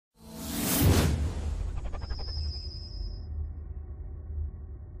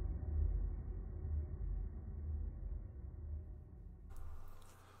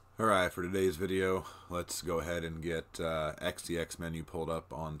Alright, for today's video, let's go ahead and get XeX Menu pulled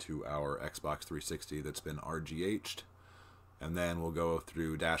up onto our Xbox 360 that's been RGH'd. And then we'll go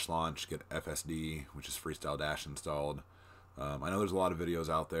through Dashlaunch, get FSD, which is Freestyle Dash installed. I know there's a lot of videos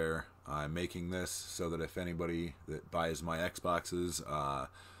out there. I'm making this so that if anybody that buys my Xboxes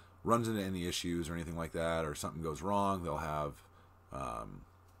runs into any issues or anything like that, or something goes wrong, they'll have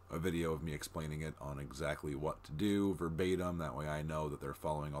a video of me explaining it on exactly what to do verbatim. That way I know that they're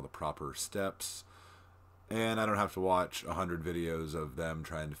following all the proper steps, and I don't have to watch 100 videos of them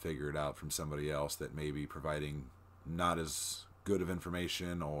trying to figure it out from somebody else that may be providing not as good of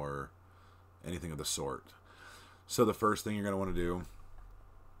information or anything of the sort. So the first thing you're going to want to do,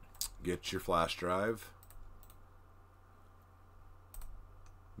 get your flash drive.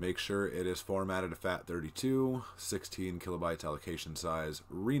 Make sure it is formatted to FAT32, 16 kilobytes allocation size.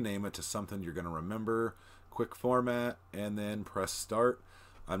 Rename it to something you're going to remember. Quick format, and then press start.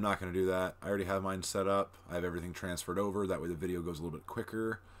 I'm not going to do that. I already have mine set up. I have everything transferred over. That way the video goes a little bit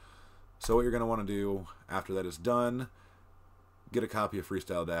quicker. So what you're going to want to do after that is done, get a copy of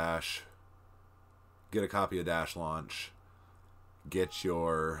Freestyle Dash, get a copy of Dashlaunch, get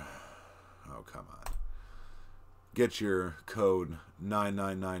your, oh come on, get your code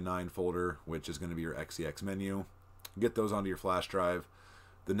 9999 folder, which is going to be your XeX menu. Get those onto your flash drive.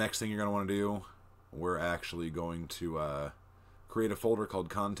 The next thing you're going to want to do, we're actually going to create a folder called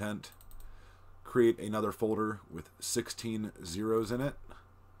content. Create another folder with 16 zeros in it.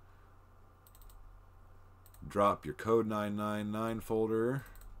 Drop your code 999 folder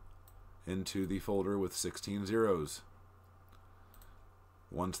into the folder with 16 zeros.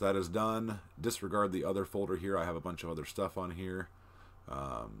 Once that is done, disregard the other folder here. I have a bunch of other stuff on here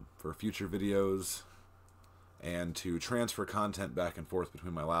for future videos, and to transfer content back and forth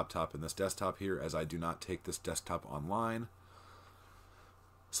between my laptop and this desktop here, as I do not take this desktop online.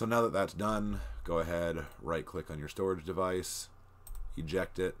 So now that that's done, go ahead, right click on your storage device,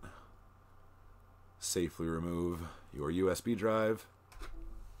 eject it, safely remove your USB drive,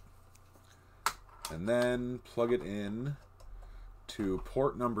 and then plug it in to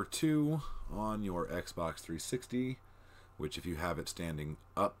port number 2 on your Xbox 360, which if you have it standing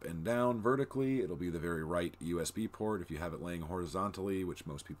up and down vertically, it'll be the very right USB port. If you have it laying horizontally, which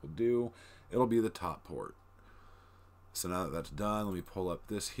most people do, it'll be the top port. So now that that's done, let me pull up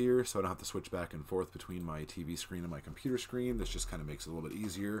this here so I don't have to switch back and forth between my TV screen and my computer screen. This just kind of makes it a little bit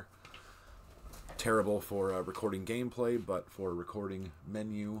easier. Terrible for recording gameplay, but for recording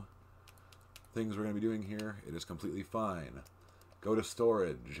menu things we're going to be doing here, it is completely fine. Go to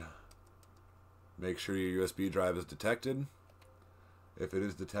storage. Make sure your USB drive is detected. If it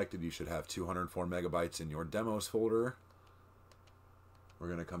is detected, you should have 204 megabytes in your demos folder. We're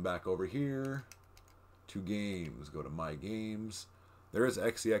going to come back over here to games. Go to my games. There is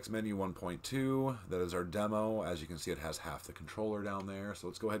XeX Menu 1.2. That is our demo. As you can see, it has half the controller down there. So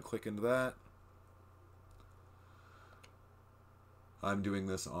let's go ahead and click into that. I'm doing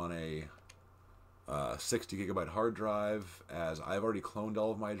this on a 60 gigabyte hard drive, as I've already cloned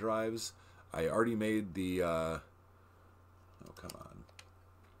all of my drives. I already made the oh come on,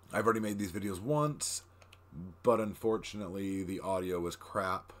 I've already made these videos once, but unfortunately the audio was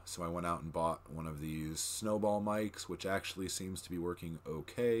crap, so I went out and bought one of these snowball mics, which actually seems to be working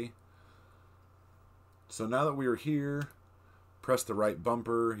okay. So now that we are here, press the right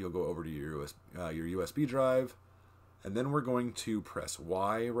bumper, you'll go over to your USB drive. And then we're going to press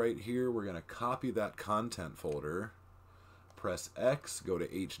Y right here. We're going to copy that content folder. Press X, go to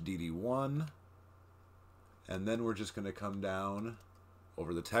HDD1. And then we're just going to come down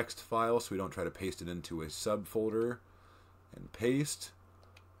over the text file so we don't try to paste it into a subfolder. And paste.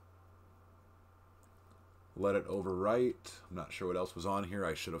 Let it overwrite. I'm not sure what else was on here.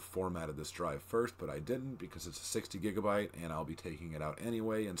 I should have formatted this drive first, but I didn't because it's a 60 gigabyte and I'll be taking it out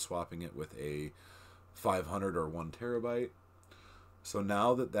anyway and swapping it with a 500 or 1 terabyte. So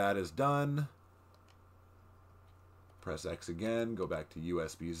now that that is done, press X again, go back to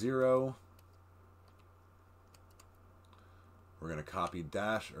USB 0. We're going to copy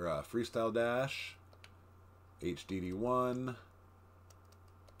Freestyle Dash, HDD1,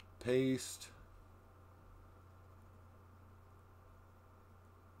 paste.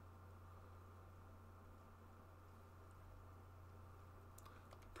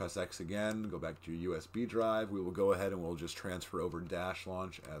 Press X again, go back to your USB drive. We will go ahead and we'll just transfer over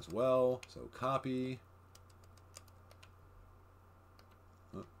Dashlaunch as well. So copy.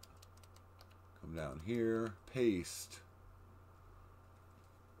 Come down here, paste.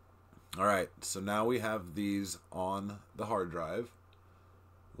 Alright, so now we have these on the hard drive.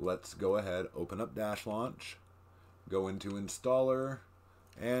 Let's go ahead, open up Dashlaunch, go into Installer,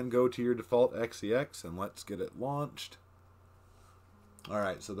 and go to your default XeX and let's get it launched.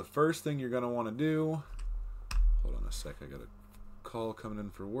 Alright, so the first thing you're going to want to do, hold on a sec, I got a call coming in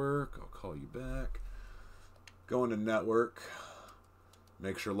for work, I'll call you back. Go into network,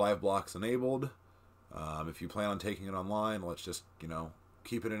 make sure live block's enabled. If you plan on taking it online, let's just,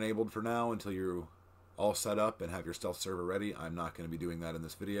 keep it enabled for now until you're all set up and have your stealth server ready. I'm not going to be doing that in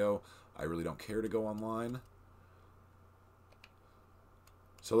this video. I really don't care to go online.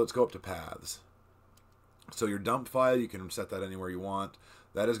 So let's go up to paths. So your dump file, you can set that anywhere you want.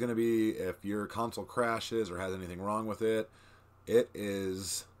 That is going to be if your console crashes or has anything wrong with it, it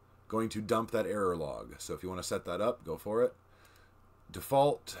is going to dump that error log. So if you want to set that up, go for it.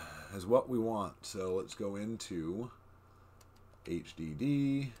 Default is what we want. So let's go into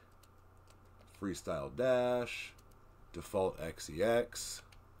HDD, Freestyle Dash, default XeX,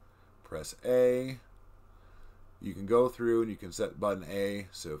 press A. You can go through and you can set button A,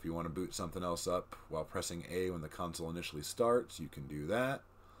 so if you want to boot something else up while pressing A when the console initially starts, you can do that.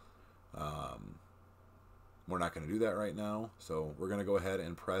 We're not going to do that right now, so we're going to go ahead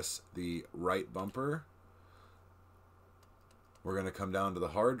and press the right bumper. We're going to come down to the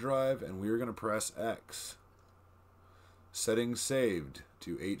hard drive and we're going to press X. Settings saved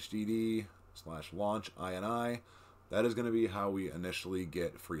to HDD/launch INI. That is going to be how we initially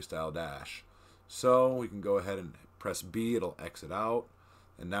get Freestyle Dash. So we can go ahead and press B, it'll exit out,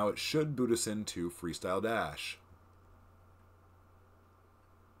 and now it should boot us into Freestyle Dash.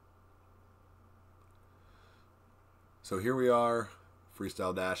 So here we are,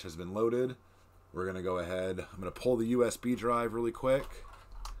 Freestyle Dash has been loaded. We're going to go ahead, I'm going to pull the USB drive really quick,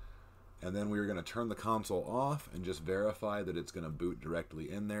 and then we're going to turn the console off and just verify that it's going to boot directly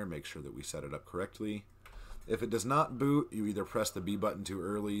in there, make sure that we set it up correctly. If it does not boot, you either press the B button too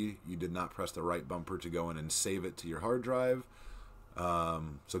early, you did not press the right bumper to go in and save it to your hard drive.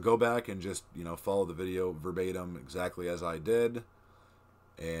 So go back and just, follow the video verbatim exactly as I did,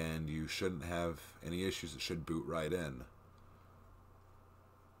 and you shouldn't have any issues. It should boot right in.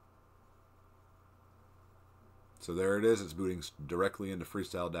 So there it is, it's booting directly into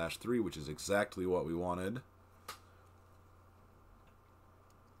Freestyle Dash 3, which is exactly what we wanted.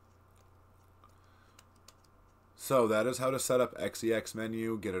 So that is how to set up XeX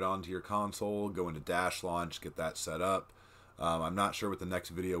Menu, get it onto your console, go into Dashlaunch, get that set up. I'm not sure what the next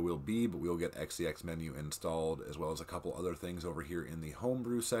video will be, but we'll get XeX Menu installed, as well as a couple other things over here in the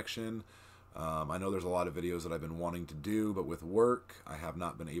homebrew section. I know there's a lot of videos that I've been wanting to do, but with work, I have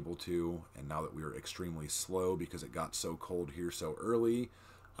not been able to, and now that we are extremely slow because it got so cold here so early,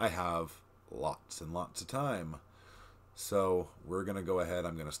 I have lots and lots of time. So we're going to go ahead,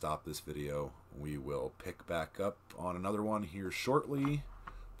 I'm going to stop this video. We will pick back up on another one here shortly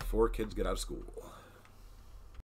before kids get out of school.